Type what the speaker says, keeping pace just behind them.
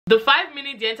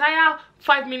the entire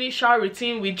 5-minute shower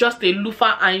routine with just a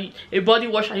loofah and a body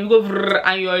wash, and you go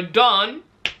and you're done,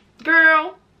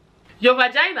 girl. Your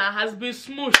vagina has been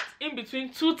smooshed in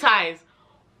between 2 ties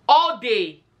all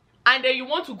day, and then you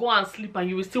want to go and sleep and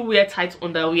you will still wear tight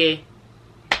underwear.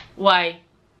 Why?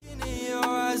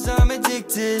 I'm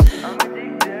addicted.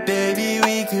 Baby,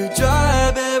 we could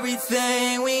drop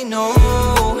everything we know.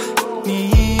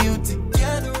 Me and you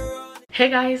together. Hey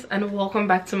guys, and welcome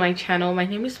back to my channel. My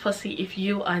name is Posii. If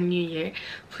you are new here,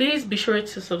 please be sure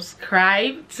to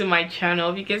subscribe to my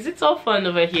channel because it's all fun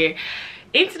over here.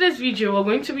 In today's video, we're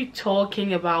going to be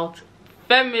talking about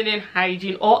feminine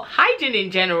hygiene, or hygiene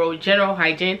in general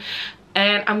hygiene,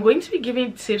 and I'm going to be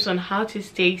giving tips on how to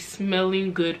stay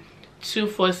smelling good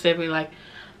 24/7, like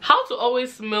how to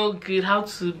always smell good, how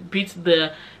to beat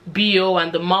the BO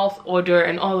and the mouth odor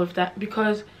and all of that,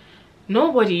 because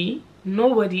nobody,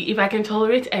 if I can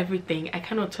tolerate everything, I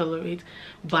cannot tolerate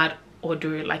bad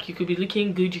odor. Like, you could be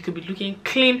looking good, you could be looking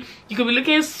clean, you could be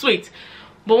looking sweet,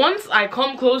 but once I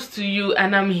come close to you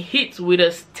and I'm hit with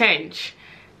a stench,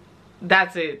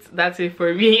 that's it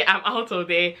for me. I'm out of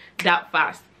there that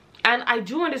fast. And I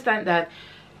do understand that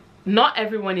not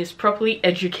everyone is properly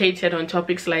educated on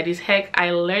topics like this. Heck,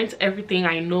 I learned everything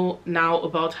I know now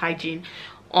about hygiene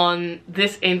on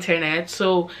this internet,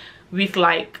 so with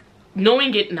like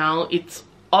knowing it now, it's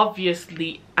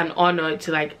obviously an honor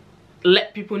to like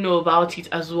let people know about it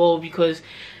as well, because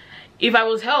if I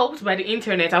was helped by the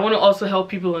internet, I want to also help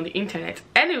people on the internet.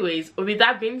 Anyways, with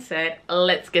that being said,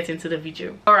 let's get into the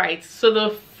video. Alright, so the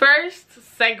first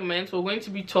segment we're going to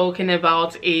be talking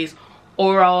about is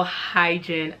oral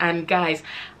hygiene. And guys,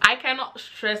 I cannot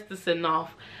stress this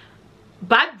enough.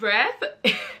 Bad breath,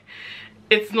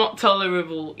 it's not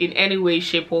tolerable in any way,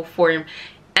 shape or form.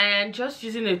 And just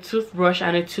using a toothbrush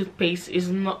and a toothpaste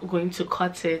is not going to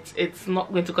cut it. It's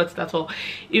not going to cut it at all.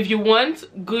 If you want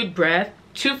good breath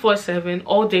 24/7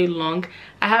 all day long,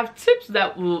 I have tips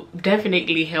that will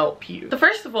definitely help you. So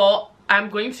first of all, I'm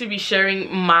going to be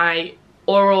sharing my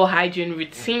oral hygiene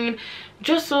routine,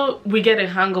 just so we get a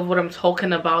hang of what I'm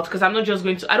talking about, because I'm not just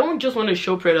going to, I don't just want to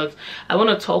show products, I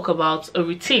want to talk about a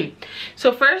routine.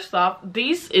 So first off,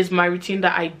 this is my routine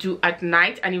that I do at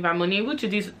night, and if I'm unable to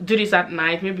do this at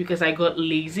night, maybe because I got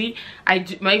lazy, I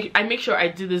make sure I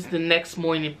do this the next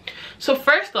morning. So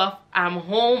first off, I'm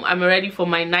home, I'm ready for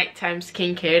my nighttime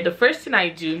skincare. The first thing I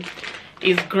do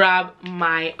is grab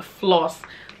my floss.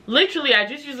 Literally, I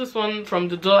just use this one from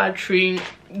the Dollar Tree.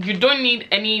 You don't need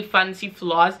any fancy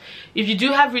floss. If you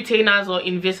do have retainers or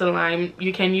Invisalign,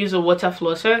 you can use a water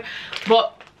flosser,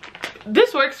 but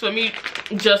this works for me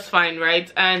just fine, right?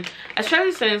 And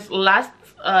especially since last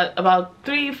about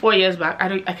 3-4 years back,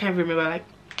 I can't remember, like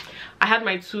I had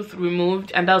my tooth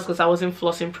removed, and that was because I wasn't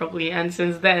flossing properly, and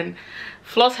since then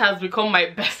floss has become my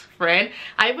best friend.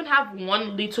 I even have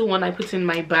one little one I put in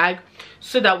my bag,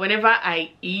 so that whenever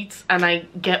I eat and I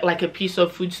get like a piece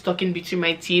of food stuck in between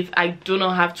my teeth, I do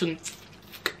not have to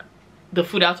the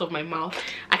food out of my mouth.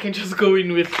 I can just go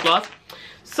in with floss.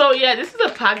 So yeah, this is a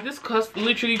pack. This costs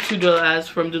literally $2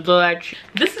 from the Dollar Tree.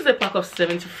 This is a pack of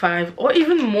 75 or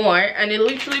even more, and it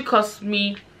literally costs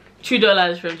me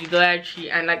 $2 from the Dollar Tree,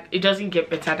 and like it doesn't get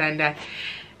better than that.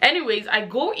 Anyways, I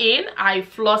go in, I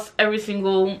floss every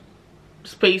single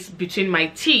space between my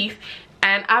teeth,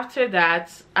 and after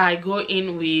that I go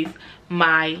in with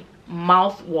my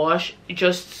mouthwash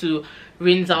just to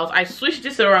rinse out. I switch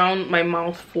this around my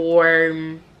mouth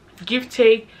for give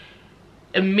take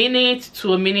a minute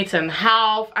to a minute and a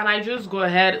half, and I just go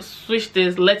ahead, switch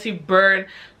this, let it burn,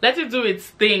 let it do its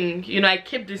thing. You know, I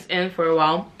keep this in for a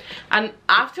while, and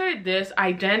after this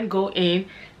I then go in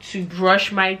to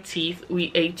brush my teeth with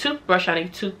a toothbrush and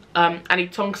a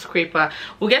tongue scraper.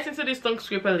 We'll get into this tongue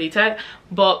scraper later,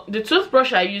 but the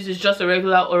toothbrush I use is just a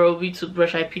regular Oral-B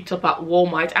toothbrush I picked up at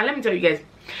Walmart. And let me tell you guys,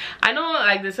 I know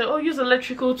like they say, oh, use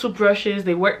electrical toothbrushes,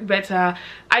 they work better.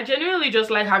 I genuinely just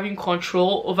like having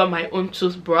control over my own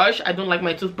toothbrush. I don't like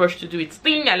my toothbrush to do its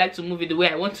thing. I like to move it the way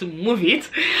I want to move it,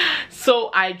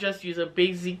 so I just use a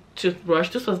basic toothbrush.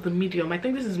 This was the medium. I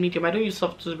think this is medium. I don't use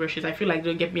soft toothbrushes. I feel like they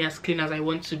don't get me as clean as I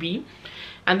want to be,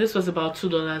 and this was about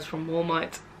 $2 from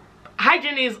Walmart.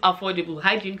 Hygiene is affordable.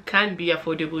 Hygiene can be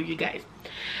affordable, you guys.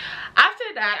 After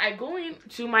that, I go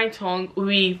into my tongue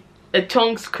with a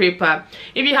tongue scraper.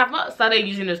 If you have not started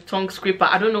using a tongue scraper,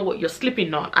 I don't know what you're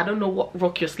sleeping on. I don't know what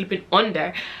rock you're sleeping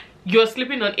under. You're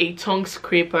sleeping on a tongue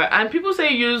scraper, and people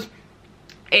say use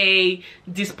a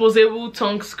disposable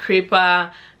tongue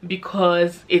scraper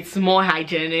because it's more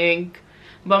hygienic,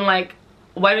 but I'm like,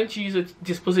 why don't you use a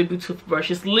disposable toothbrush?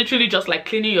 It's literally just like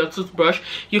cleaning your toothbrush.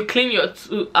 You clean your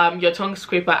tongue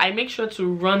scraper. I make sure to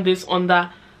run this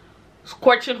under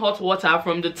scorching hot water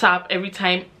from the tap every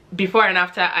time before and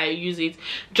after I use it,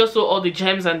 just so all the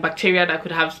germs and bacteria that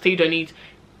could have stayed on it,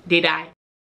 they die.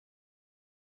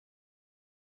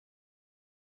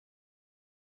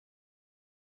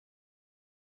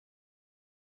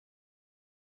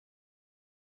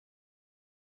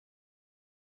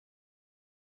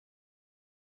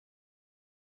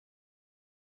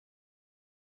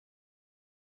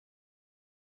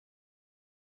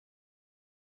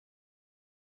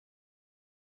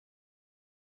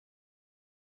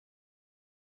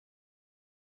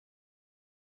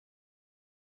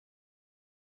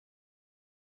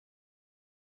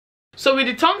 So with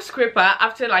the tongue scraper,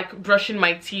 after like brushing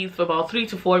my teeth for about 3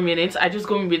 to 4 minutes, I just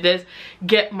go in with this,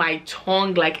 get my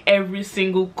tongue, like every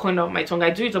single corner of my tongue.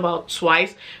 I do it about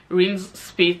twice, rinse,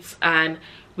 spit, and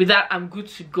with that I'm good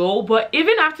to go. But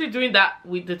even after doing that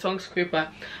with the tongue scraper,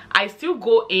 I still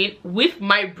go in with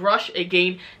my brush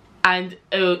again and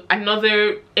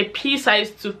a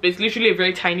pea-sized toothpaste, literally a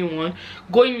very tiny one,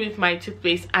 going with my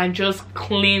toothpaste and just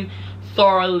clean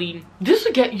thoroughly. This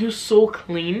will get you so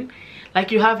clean, like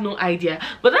you have no idea.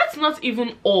 But that's not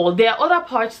even all. There are other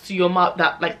parts to your mouth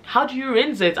that, like, how do you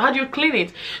rinse it, how do you clean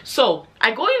it? So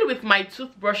I go in with my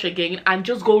toothbrush again and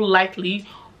just go lightly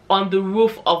on the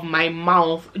roof of my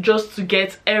mouth, just to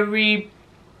get every,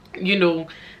 you know,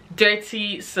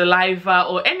 dirty saliva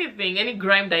or anything, any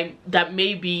grime that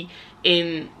may be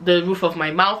in the roof of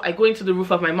my mouth. I go into the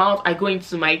roof of my mouth, I go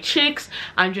into my cheeks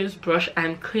and just brush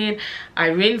and clean. I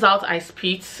rinse out, I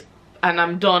spit, and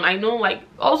I'm done. I know, like,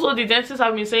 also the dentists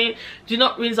have been saying do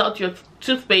not rinse out your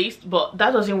toothpaste, but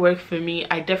that doesn't work for me.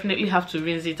 I definitely have to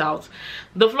rinse it out.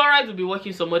 The fluoride will be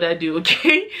working some other day,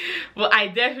 okay? But I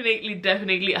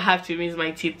definitely have to rinse my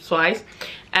teeth twice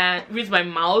and rinse my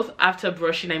mouth after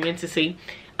brushing, I meant to say.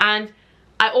 And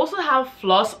I also have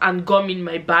floss and gum in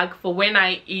my bag for when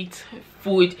I eat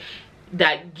food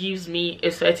that gives me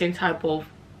a certain type of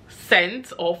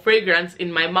scent or fragrance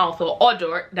in my mouth or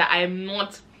odor that I am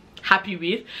not happy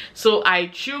with. So I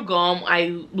chew gum,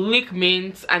 I lick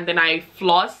mint, and then I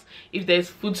floss if there's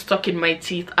food stuck in my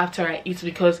teeth after I eat,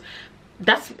 because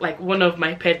that's like one of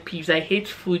my pet peeves. I hate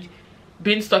food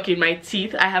being stuck in my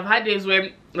teeth. I have had days where,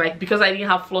 like, because I didn't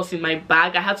have floss in my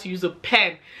bag, I had to use a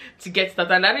pen to get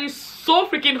that, and that is so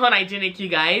freaking unhygienic, you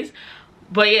guys.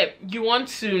 But yeah, you want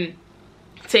to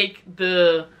take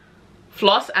the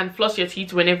floss and floss your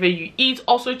teeth whenever you eat.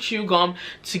 Also chew gum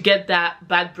to get that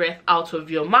bad breath out of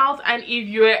your mouth. And if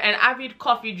you're an avid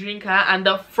coffee drinker and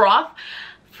the froth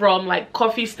from like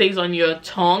coffee stays on your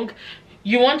tongue,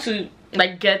 you want to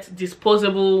like get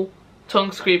disposable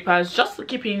tongue scrapers just to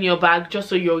keep in your bag, just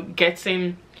so you're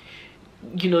getting,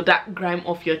 you know, that grime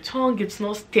off your tongue. It's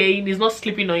not staying, it's not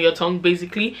slipping on your tongue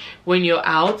basically when you're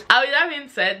out. And with that being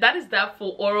said, that is that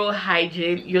for oral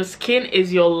hygiene. Your skin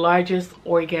is your largest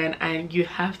organ and you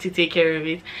have to take care of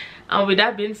it. And with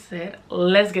that being said,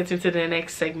 let's get into the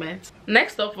next segment.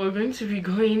 Next up, we're going to be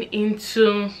going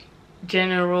into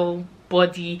general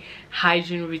body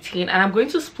hygiene routine, and I'm going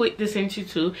to split this into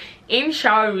two: in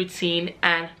shower routine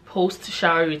and post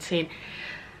shower routine.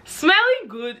 Smelling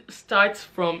good starts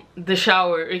from the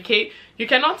shower, okay? You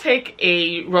cannot take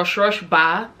a rush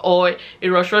bath or a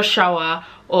rush shower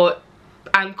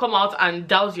and come out and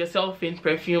douse yourself in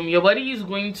perfume. Your body is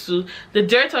going to, the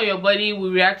dirt on your body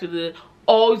will react to the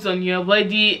oils on your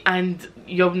body and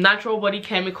your natural body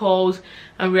chemicals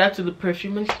and react to the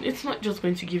perfume, and it's not just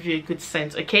going to give you a good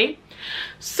scent, okay?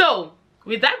 So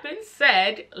with that being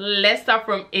said, let's start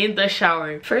from in the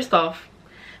shower. First off,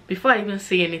 before I even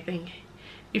say anything,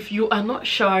 if you are not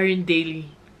showering daily,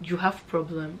 you have a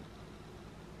problem.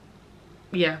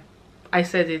 Yeah, I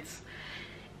said it.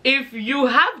 If you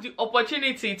have the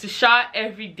opportunity to shower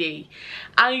every day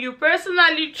and you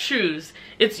personally choose,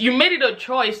 you made it a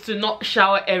choice to not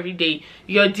shower every day,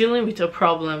 you're dealing with a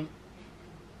problem.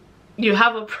 You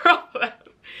have a problem.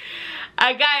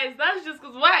 Guys, that's just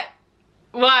because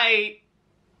why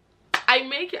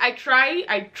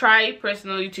I try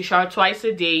personally to shower twice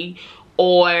a day,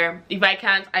 or if I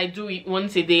can't, I do it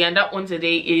once a day, and that once a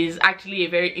day is actually a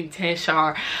very intense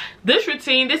shower. This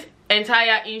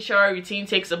entire in-shower routine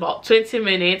takes about 20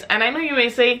 minutes, and I know you may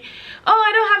say, oh,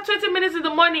 I don't have 20 minutes in the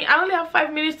morning, I only have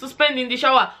 5 minutes to spend in the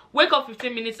shower. Wake up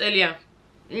 15 minutes earlier.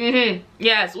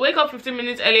 Yes, wake up 15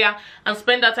 minutes earlier and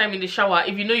spend that time in the shower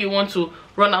if you know you want to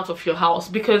run out of your house,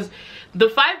 because the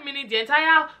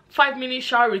entire 5-minute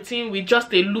shower routine with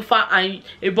just a loofah and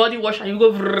a body wash and you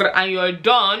go and you're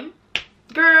done,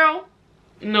 girl,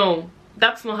 no,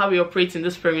 that's not how we operate in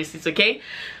this premises, okay?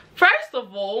 First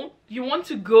of all, you want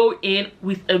to go in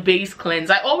with a base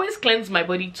cleanse. I always cleanse my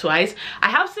body twice. I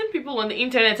have seen people on the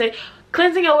internet say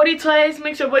cleansing your body twice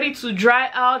makes your body to dry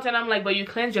out, and I'm like, but you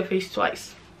cleanse your face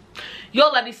twice.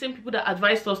 Y'all are the same people that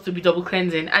advised us to be double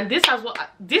cleansing, and this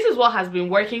is what has been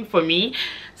working for me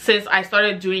since I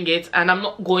started doing it, and I'm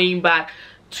not going back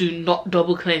to not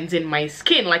double cleansing my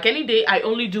skin. Like any day I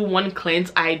only do one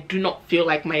cleanse, I do not feel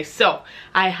like myself.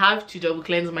 I have to double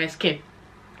cleanse my skin.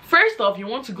 First off, you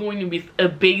want to go in with a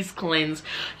base cleanse.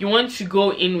 You want to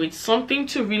go in with something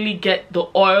to really get the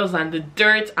oils and the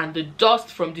dirt and the dust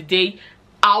from the day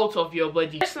out of your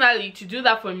body. Personally, to do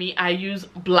that for me, I use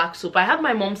black soap. I had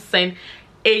my mom send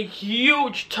a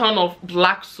huge ton of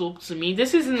black soap to me.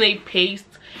 This is in a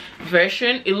paste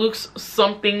version. It looks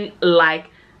something like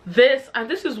this, and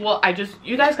this is what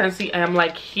you guys can see. I am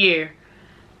like here,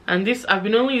 and this I've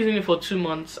been only using it for 2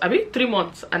 months. I mean 3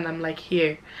 months, and I'm like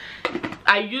here.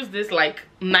 I use this like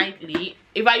nightly.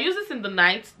 If I use this in the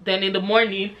night, then in the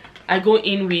morning I go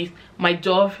in with my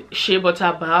Dove shea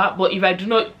butter bar. But if I do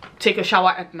not take a shower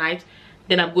at night,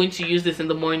 then I'm going to use this in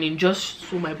the morning, just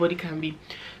so my body can be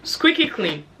squeaky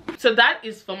clean. So that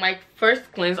is for my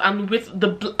first cleanse. And with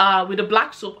the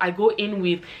black soap, I go in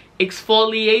with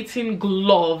exfoliating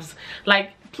gloves.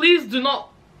 Like, please do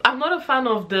not, I'm not a fan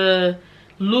of the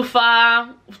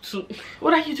loofah.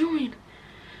 What are you doing?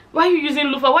 Why are you using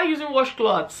loofah? Why are you using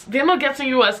washcloths? They're not getting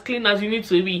you as clean as you need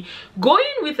to be. Go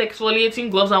in with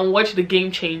exfoliating gloves and watch the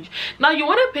game change. Now, you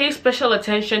want to pay special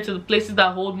attention to the places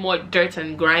that hold more dirt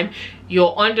and grime.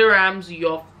 Your underarms,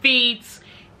 your feet,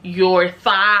 your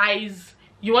thighs.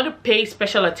 You want to pay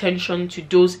special attention to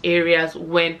those areas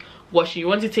when washing. You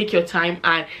want to take your time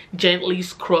and gently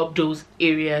scrub those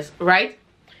areas, right?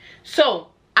 So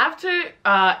after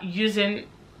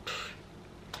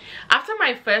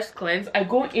my first cleanse, I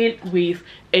go in with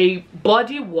a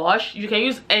body wash. You can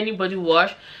use any body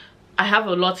wash. I have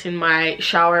a lot in my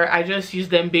shower. I just use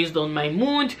them based on my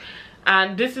mood.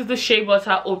 And this is the shea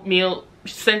butter oatmeal,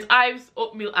 St. Ives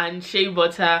oatmeal and shea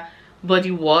butter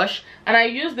body wash, and I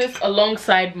use this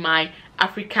alongside my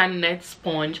African net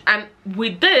sponge. And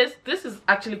with this is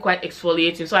actually quite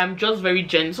exfoliating, so I'm just very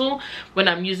gentle when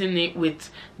I'm using it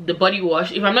with the body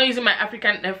wash. If I'm not using my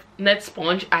African net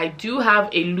sponge, I do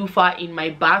have a loofah in my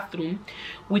bathroom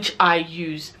which I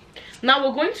use. Now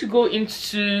we're going to go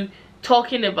into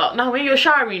talking about, now when you're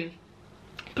showering,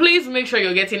 please make sure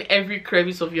you're getting every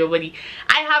crevice of your body.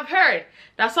 I have heard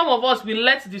that some of us, we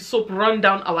let the soap run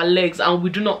down our legs and we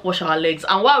do not wash our legs.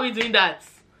 And why are we doing that?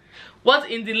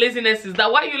 What in the laziness is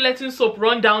that? Why are you letting soap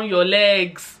run down your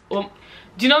legs?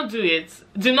 Do not do it.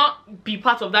 Do not be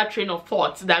part of that train of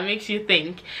thought that makes you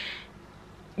think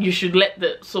you should let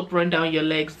the soap run down your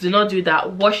legs. Do not do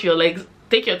that. Wash your legs.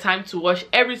 Take your time to wash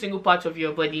every single part of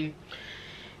your body.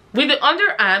 With the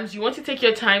underarms, you want to take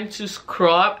your time to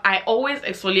scrub. I always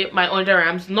exfoliate my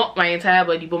underarms, not my entire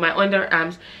body, but my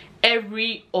underarms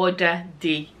every other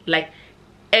day. Like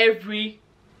every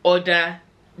other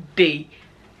day,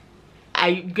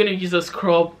 I'm gonna use a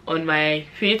scrub on my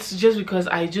feet, just because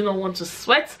I do not want to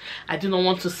sweat, I do not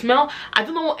want to smell, I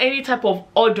do not want any type of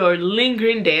odor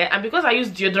lingering there. And because I use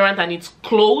deodorant and it's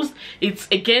closed, it's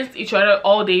against each other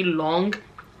all day long,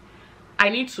 I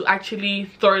need to actually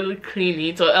thoroughly clean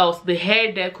it, or else the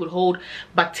hair there could hold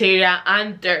bacteria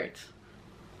and dirt.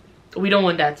 We don't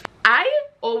want that. I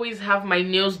always have my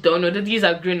nails done. Although these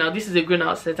are green now, this is a green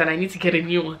out set and I need to get a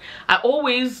new one. I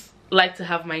always like to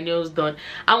have my nails done,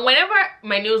 and whenever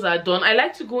my nails are done, I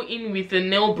like to go in with a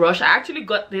nail brush. I actually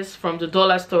got this from the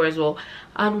dollar store as well,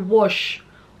 and wash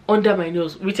under my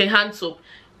nails with a hand soap.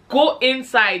 Go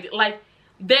inside. Like,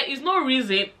 there is no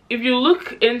reason, if you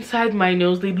look inside my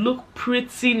nails, they look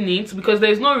pretty neat, because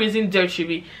there is no reason they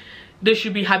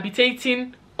should be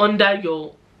habitating under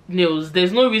your nails.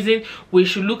 There's no reason we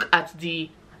should look at the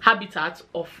habitat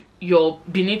of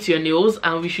beneath your nails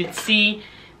and we should see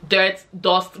dirt,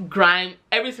 dust, grime,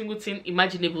 every single thing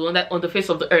imaginable on the face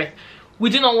of the earth.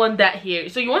 We do not want that here.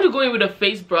 So you want to go in with a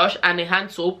face brush and a hand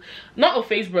soap. Not a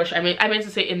face brush, I meant to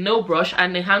say a nail brush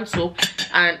and a hand soap,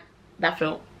 and that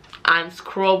fell, and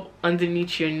scrub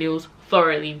underneath your nails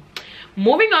thoroughly.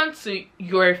 Moving on to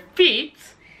your feet,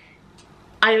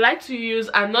 I like to use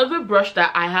another brush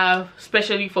that I have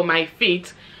specially for my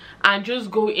feet, and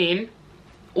just go in,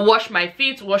 wash my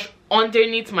feet, wash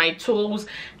underneath my toes.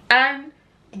 And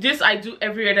this I do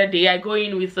every other day. I go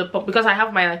in with because I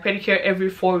have my pedicure every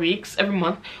 4 weeks, every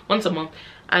month, once a month,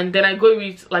 and then I go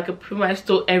with like a pre-made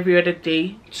toe every other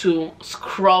day to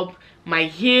scrub my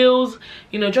heels,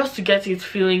 you know, just to get it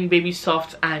feeling baby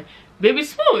soft and baby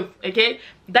smooth. Okay,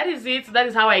 that is it. That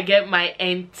is how I get my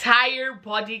entire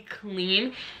body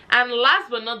clean. And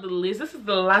last but not the least, this is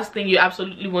the last thing you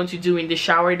absolutely want to do in the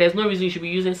shower. There's no reason you should be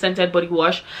using scented body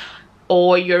wash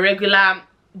or your regular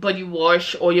body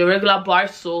wash or your regular bar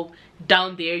soap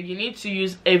down there, you need to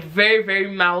use a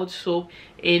very mild soap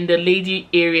in the lady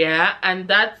area. And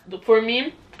that, for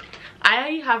me,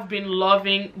 I have been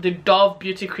loving the Dove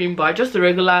beauty cream bar, just the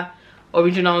regular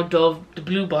original Dove, the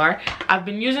blue bar. I've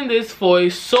been using this for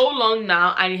so long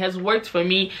now and it has worked for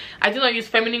me. I do not use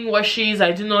feminine washes,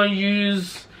 I do not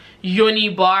use yoni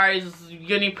bars,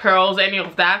 yoni pearls, any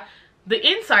of that. The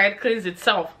inside cleans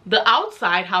itself. The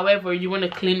outside, however, you want to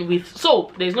clean with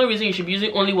soap. There's no reason you should be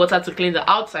using only water to clean the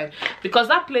outside, because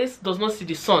that place does not see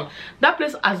the sun. That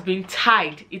place has been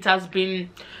tied, it has been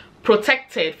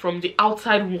protected from the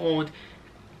outside world.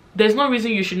 There's no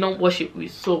reason you should not wash it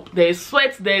with soap. There is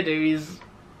sweat there, there is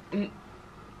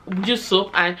just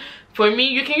soap. And for me,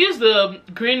 you can use the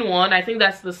green one, I think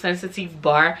that's the sensitive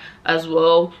bar as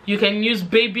well. You can use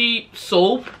baby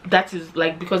soap, that is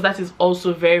like, because that is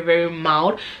also very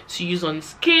mild to use on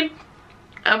skin.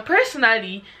 And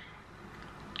personally,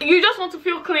 you just want to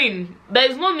feel clean. There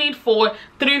is no need for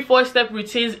 3-4 step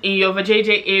routines in your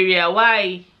vajayjay area.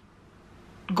 Why?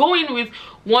 Go in with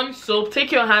one soap, take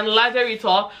your hand, lather it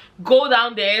up, go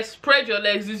down there, spread your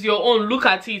legs, use your own, look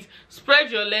at it,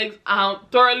 spread your legs and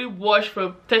thoroughly wash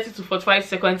for 30 to 45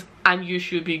 seconds and you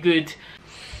should be good.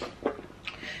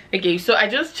 Okay, so I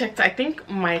just checked, I think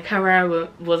my camera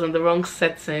was on the wrong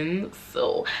setting,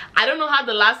 so I don't know how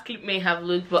the last clip may have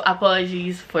looked, but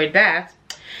apologies for that.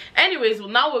 Anyways, well,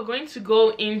 now we're going to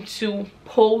go into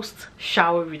post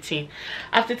shower routine.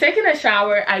 After taking a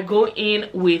shower, I go in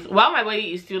with, while my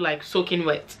body is still like soaking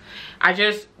wet, I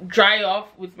just dry off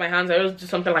with my hands. I just do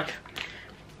something like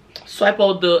swipe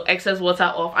all the excess water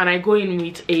off, and I go in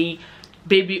with a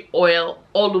baby oil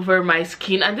all over my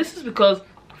skin. And this is because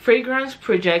fragrance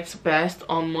projects best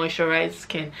on moisturized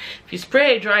skin. If you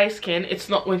spray a dry skin, it's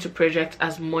not going to project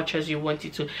as much as you want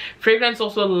it to. Fragrance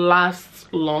also lasts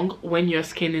long when your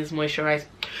skin is moisturized.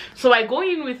 So I go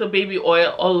in with a baby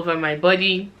oil all over my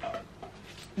body,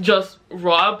 just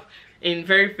rub in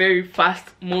very fast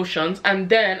motions, and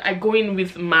then I go in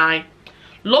with my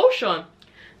lotion.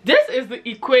 This is the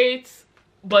Equate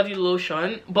body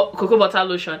lotion, cocoa butter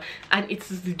lotion, and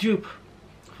it is the dupe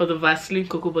for the Vaseline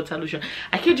cocoa butter lotion.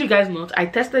 I kid you guys not, I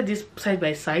tested this side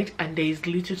by side and there is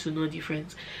little to no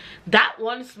difference. That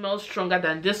one smells stronger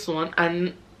than this one,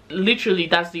 and literally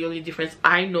that's the only difference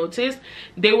I noticed.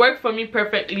 They work for me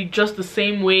perfectly, just the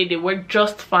same way. They work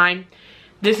just fine.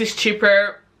 This is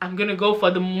cheaper. I'm gonna go for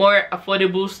the more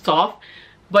affordable stuff.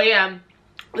 But yeah,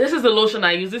 this is the lotion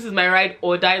I use. This is my ride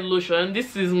or die lotion.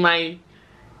 This is my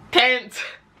 10th,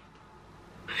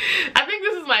 I think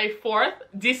this is my 4th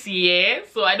this year,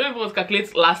 so I don't even want to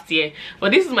calculate last year,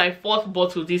 but this is my 4th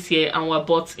bottle this year, and we're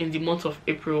bought in the month of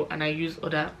April, and I use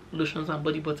other lotions and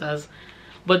body butters,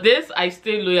 but this, I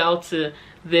stay loyal to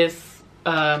this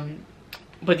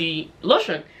body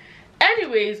lotion.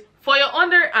 Anyways, for your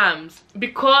underarms,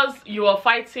 because you are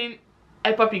fighting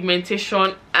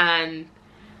hyperpigmentation and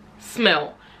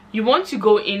smell, you want to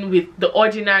go in with the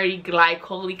ordinary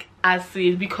glycolic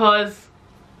acid, because,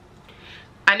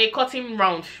 and a cotton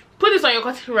round, put this on your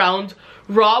cotton round,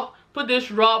 rub, put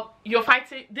this, rub, you're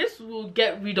fighting, this will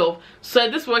get rid of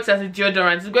sweat. This works as a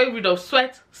deodorant. It's getting rid of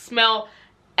sweat, smell,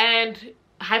 and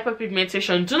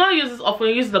hyperpigmentation. Do not use this often.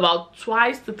 Use it about 2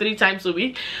 to 3 times a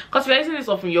week, because if you're using this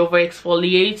often, you're over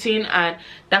exfoliating, and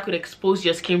that could expose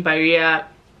your skin barrier.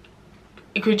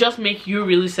 It could just make you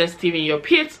really sensitive in your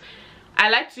pits. I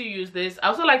like to use this. I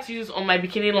also like to use on my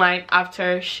bikini line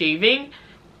after shaving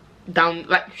down,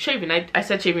 like shaving, I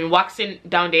said shaving, waxing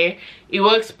down there. It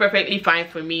works perfectly fine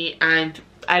for me and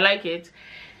I like it.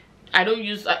 I don't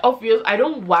use, obvious, I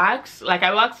don't wax, like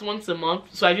I wax once a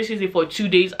month, so I just use it for 2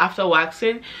 days after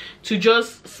waxing to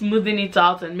just smoothen it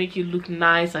out and make it look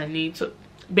nice and neat. So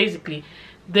basically,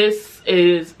 this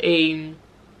is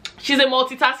she's a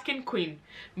multitasking queen.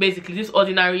 Basically, this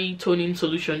ordinary toning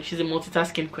solution, she's a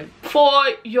multitasking queen. For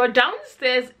your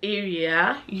downstairs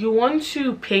area, you want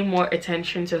to pay more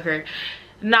attention to her.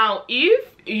 Now,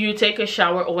 if you take a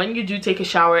shower, or when you do take a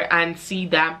shower and see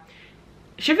that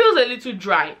she feels a little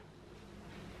dry,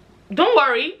 don't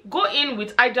worry, go in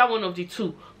with either one of the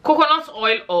two, coconut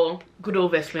oil or good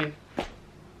old Vaseline.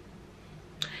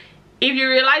 If you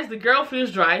realize the girl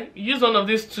feels dry, use one of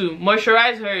these two,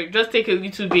 moisturize her, just take a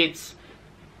little bit.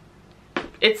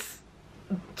 It's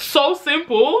so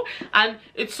simple and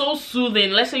it's so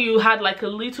soothing. Let's say you had like a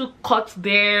little cut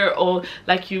there, or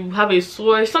like you have a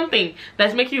sore, something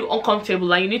that's making you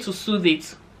uncomfortable and you need to soothe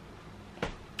it.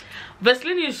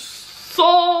 Vaseline is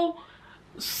so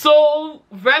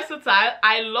versatile.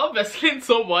 I love Vaseline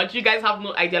so much. You guys have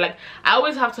no idea. Like, I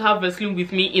always have to have Vaseline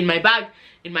with me in my bag,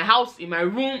 in my house, in my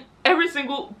room,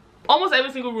 almost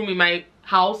every single room in my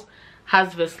house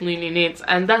has Vaseline in it,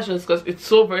 and that's just because it's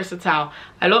so versatile.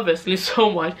 I love Vaseline so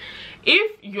much.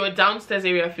 If your downstairs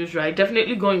area feels dry,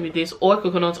 definitely go in with this, or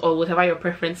coconut, or whatever your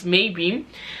preference may be.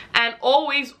 And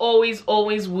always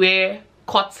wear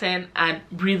cotton and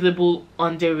breathable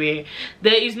underwear.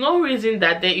 There is no reason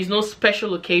that there is no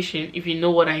special occasion, if you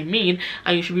know what I mean,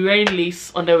 and you should be wearing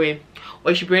lace underwear,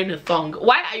 or you should be wearing a thong.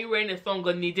 Why are you wearing a thong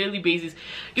on a daily basis?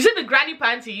 You see the granny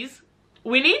panties?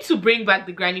 We need to bring back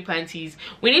the granny panties.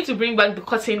 We need to bring back the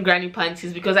cotton granny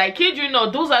panties, because I kid you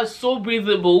not, those are so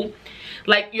breathable.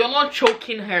 Like, you're not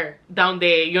choking her down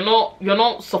there, you're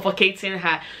not suffocating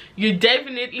her. You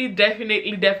definitely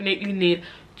need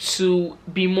to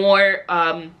be more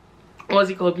what's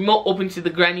it called, be more open to the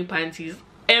granny panties.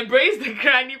 Embrace the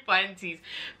granny panties,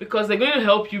 because they're going to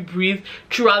help you breathe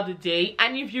throughout the day.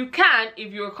 And if you can,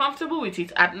 if you're comfortable with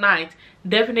it at night,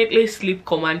 definitely sleep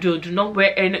commando. Do not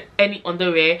wear any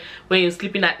underwear when you're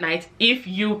sleeping at night if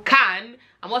you can.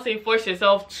 I'm not saying force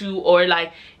yourself to, or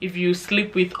like if you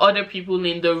sleep with other people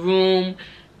in the room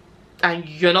and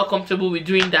you're not comfortable with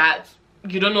doing that,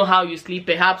 you don't know how you sleep,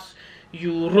 perhaps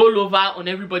you roll over on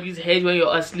everybody's head when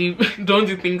you're asleep. Don't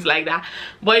do things like that.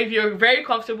 But if you're very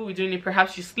comfortable with doing it,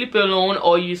 perhaps you sleep alone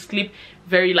or you sleep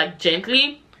very like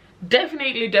gently,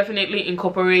 definitely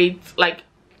incorporate like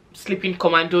sleeping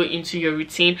commando into your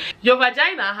routine. Your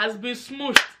vagina has been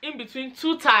smooshed in between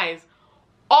two thighs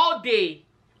all day,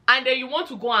 and then you want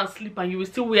to go and sleep and you will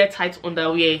still wear tight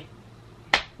underwear.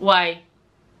 Why?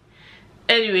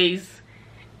 Anyways,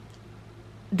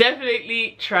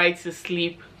 definitely try to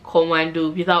sleep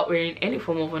commando without wearing any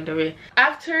form of underwear.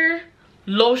 After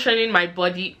lotioning my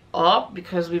body up,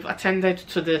 because we've attended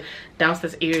to the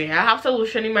downstairs area, after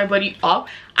lotioning my body up,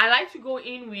 I like to go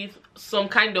in with some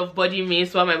kind of body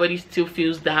mist while my body still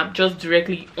feels damp, just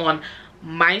directly on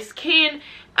my skin.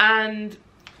 And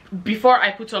before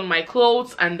I put on my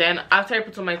clothes, and then after I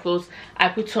put on my clothes, I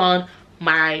put on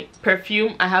my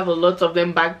perfume. I have a lot of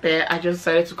them back there. I just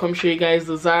decided to come show you guys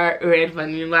the Zara Red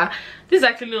Vanilla. This is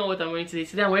actually not what I'm wearing today.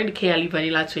 Today I'm wearing the Heyy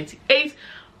Vanilla 28.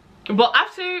 But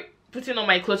after putting on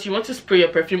my clothes, you want to spray your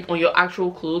perfume on your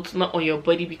actual clothes, not on your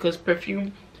body, because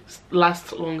perfume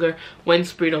lasts longer when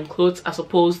sprayed on clothes as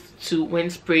opposed to when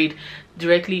sprayed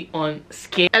directly on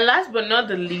skin. And last but not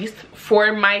the least,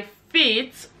 for my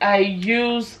feet, I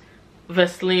use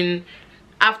Vaseline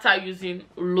after using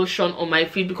lotion on my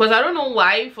feet, because I don't know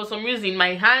why, for some reason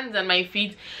my hands and my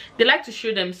feet, they like to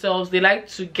show themselves, they like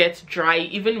to get dry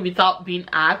even without being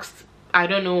asked. I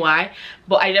don't know why,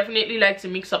 but I definitely like to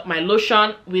mix up my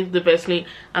lotion with the Vaseline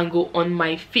and go on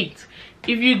my feet.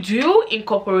 If you do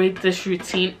incorporate this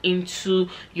routine into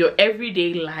your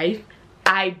everyday life,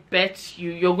 I bet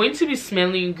you're going to be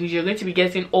smelling good. You're going to be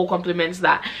getting all compliments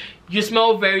that you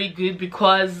smell very good,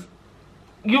 because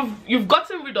you've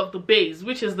gotten rid of the base,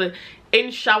 which is the in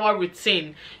shower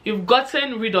routine. You've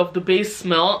gotten rid of the base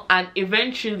smell, and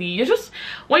eventually you just,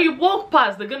 when you walk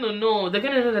past, they're gonna know that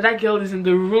that girl is in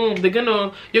the room.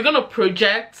 You're gonna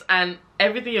project, and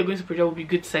everything you're going to project will be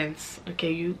good sense.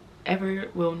 Okay, you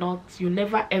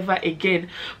never ever again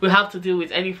will have to deal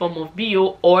with any form of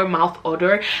BO or mouth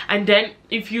odor. And then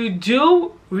if you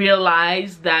do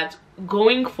realize that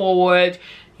going forward,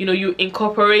 you know, you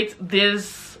incorporate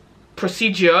this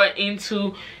procedure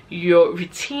into your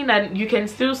routine and you can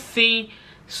still see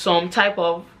some type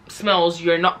of smells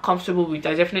you're not comfortable with,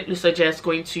 I definitely suggest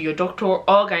going to your doctor or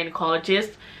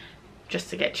gynecologist just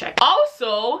to get checked.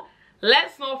 Also,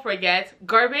 let's not forget,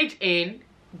 garbage in,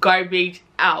 garbage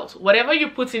out. Whatever you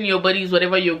put in your body is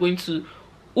whatever you're going to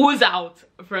ooze out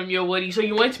from your body. So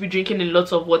you want to be drinking a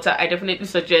lot of water. I definitely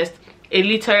suggest 1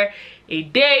 liter a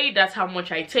day. That's how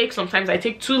much I take. Sometimes I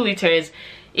take 2 liters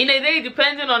in a day,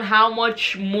 depending on how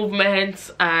much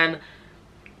movement and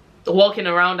walking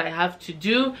around I have to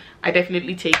do. I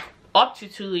definitely take up to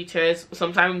 2 liters,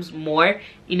 sometimes more,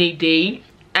 in a day.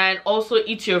 And also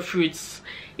eat your fruits.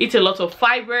 Eat a lot of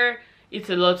fiber, eat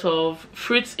a lot of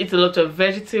fruits, eat a lot of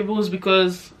vegetables,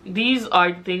 because these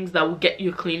are the things that will get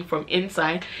you clean from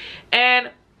inside. And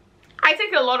I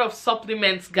take a lot of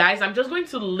supplements, guys. I'm just going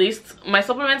to list my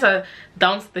supplements are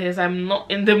downstairs. I'm not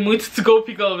in the mood to go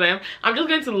pick all of them. I'm just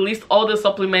going to list all the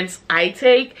supplements I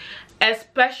take.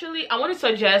 Especially, I want to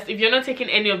suggest, if you're not taking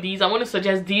any of these, I want to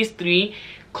suggest these 3: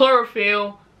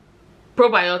 chlorophyll,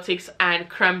 probiotics, and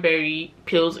cranberry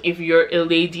pills if you're a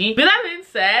lady. With that being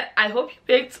said, I hope you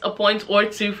picked a point or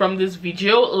two from this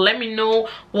video. Let me know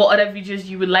what other videos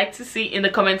you would like to see in the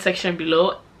comment section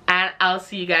below, and I'll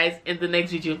see you guys in the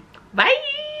next video. Bye.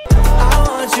 I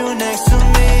want you next to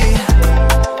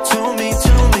me